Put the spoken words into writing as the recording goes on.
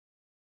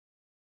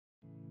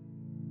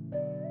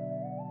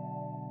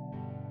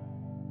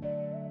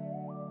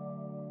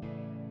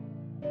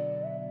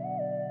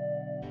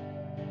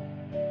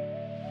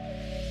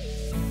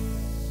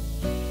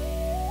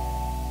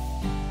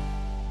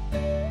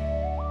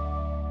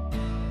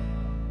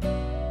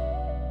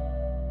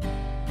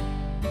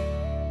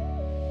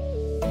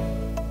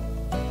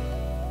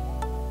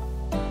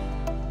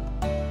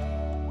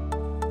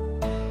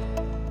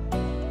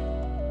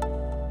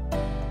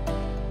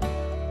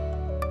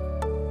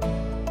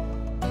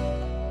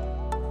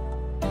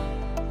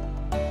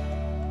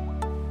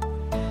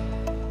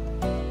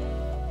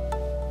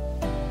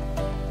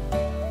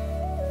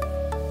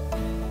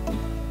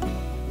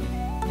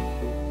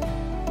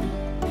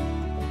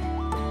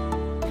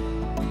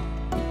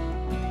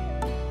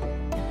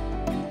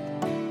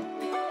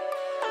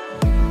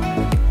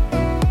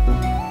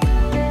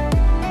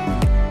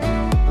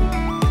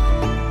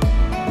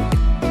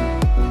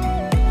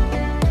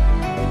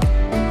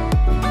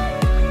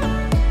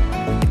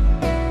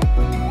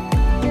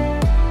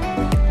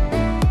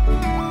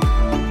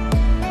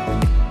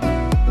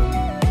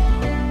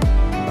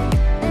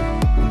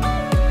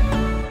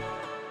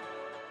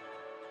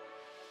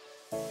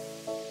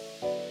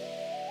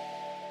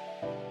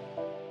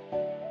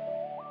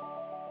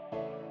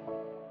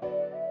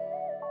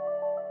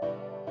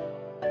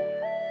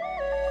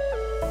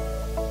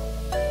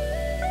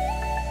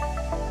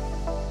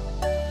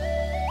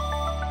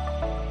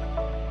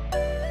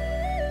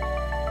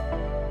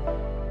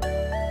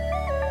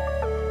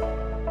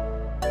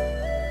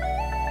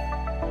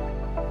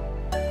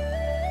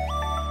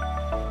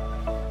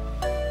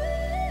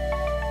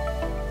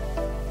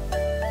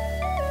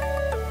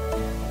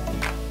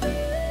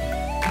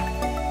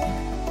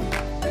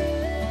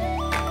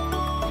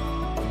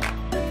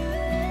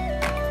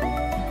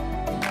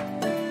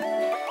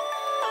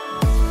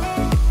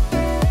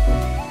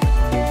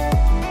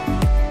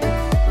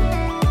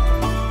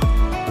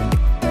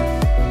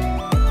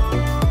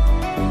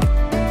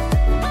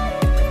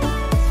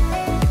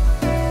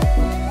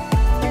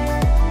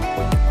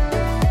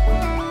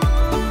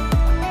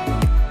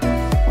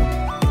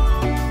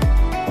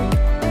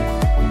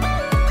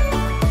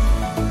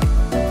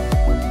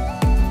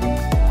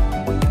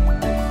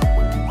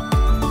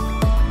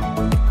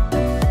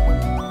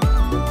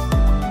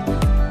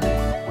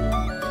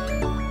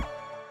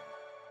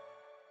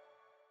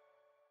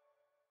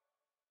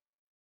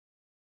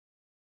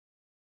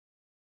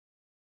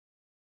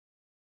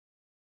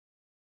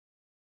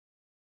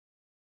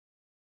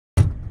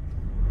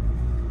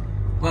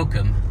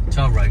Welcome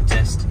to our road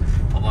test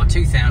of our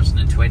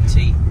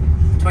 2020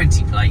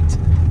 20 plate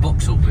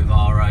Vauxhall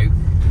Vivaro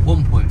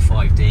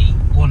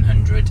 1.5D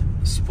 100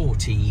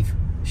 Sportive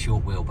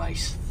short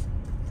wheelbase.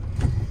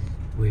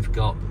 We've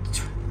got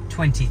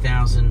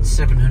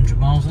 20,700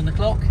 miles on the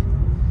clock,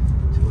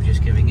 so we're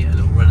just giving it a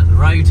little run at the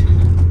road.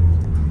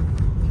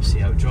 Just see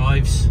how it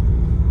drives.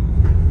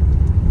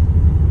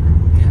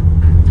 Yeah,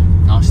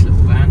 nice little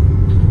van,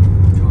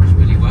 drives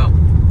really well.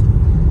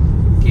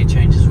 Gear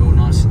changes are all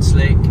nice and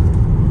slick.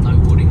 No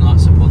warning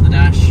lights up on the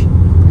dash.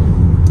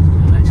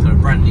 It's got a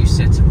brand new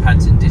set of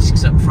pads and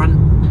discs up front.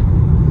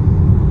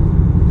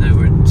 They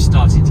were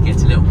starting to get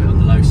a little bit on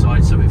the low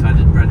side, so we've had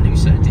a brand new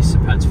set of discs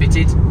and pads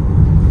fitted.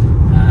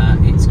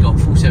 It's got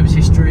full service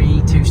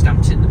history, 2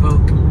 stamps in the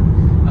book,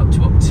 up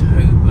to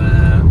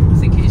October, I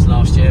think it is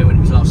last year when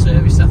it was last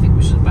serviced, I think it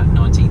was about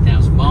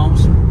 19,000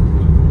 miles.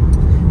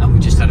 And we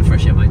just had a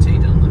fresh MOT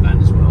done on the van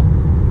as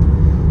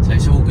well. So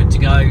it's all good to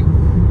go.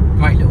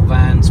 Great little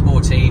van,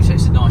 sportive, so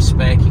it's a nice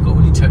spec. You've got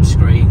all your touch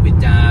screen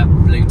with DAB,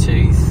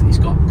 Bluetooth, it's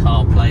got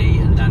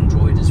CarPlay and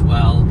Android as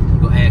well.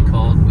 You've got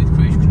aircon with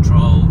cruise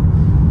control,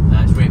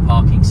 it's rear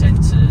parking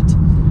centred,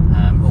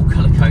 all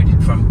colour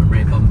coded front and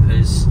rear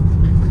bumpers.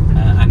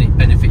 And it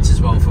benefits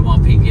as well from our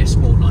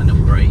PVSsportline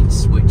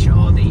upgrades, which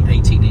are the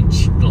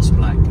 18-inch gloss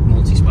black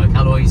multi-spoke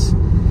alloys,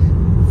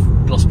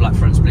 gloss black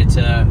front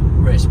splitter,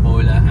 rear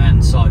spoiler and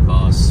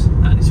sidebars,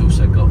 and it's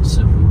also got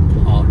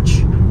some arch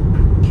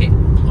kit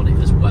on it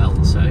as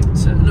well. So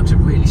it looks a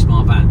really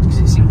smart van because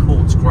it's in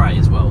Quartz grey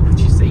as well,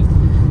 which is the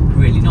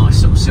really nice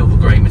sort of silver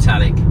grey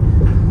metallic.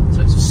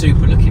 So it's a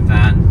super looking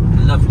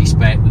van, lovely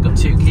spec. We've got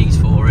 2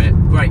 keys for it,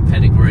 great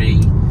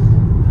pedigree,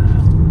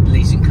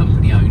 leasing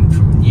company owned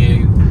from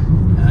new.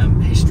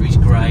 History's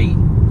great.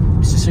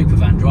 It's a super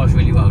van, drives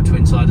really well.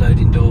 Twin side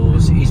loading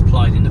doors, it is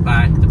plied in the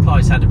back. The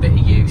plies had a bit of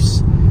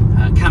use,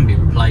 can be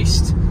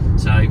replaced,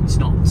 so it's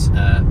not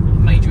a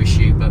major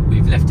issue, but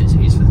we've left it as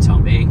it is for the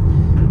time being.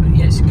 But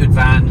yeah, it's a good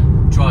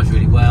van, drives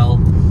really well.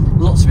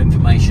 Lots of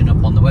information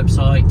up on the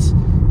website,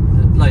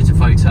 loads of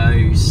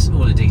photos,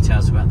 all the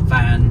details about the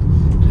van.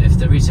 If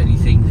there is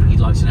anything that you'd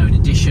like to know in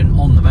addition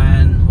on the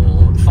van,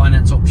 or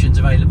finance options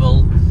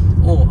available,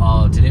 or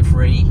our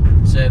delivery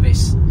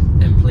service,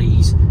 then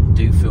please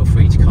do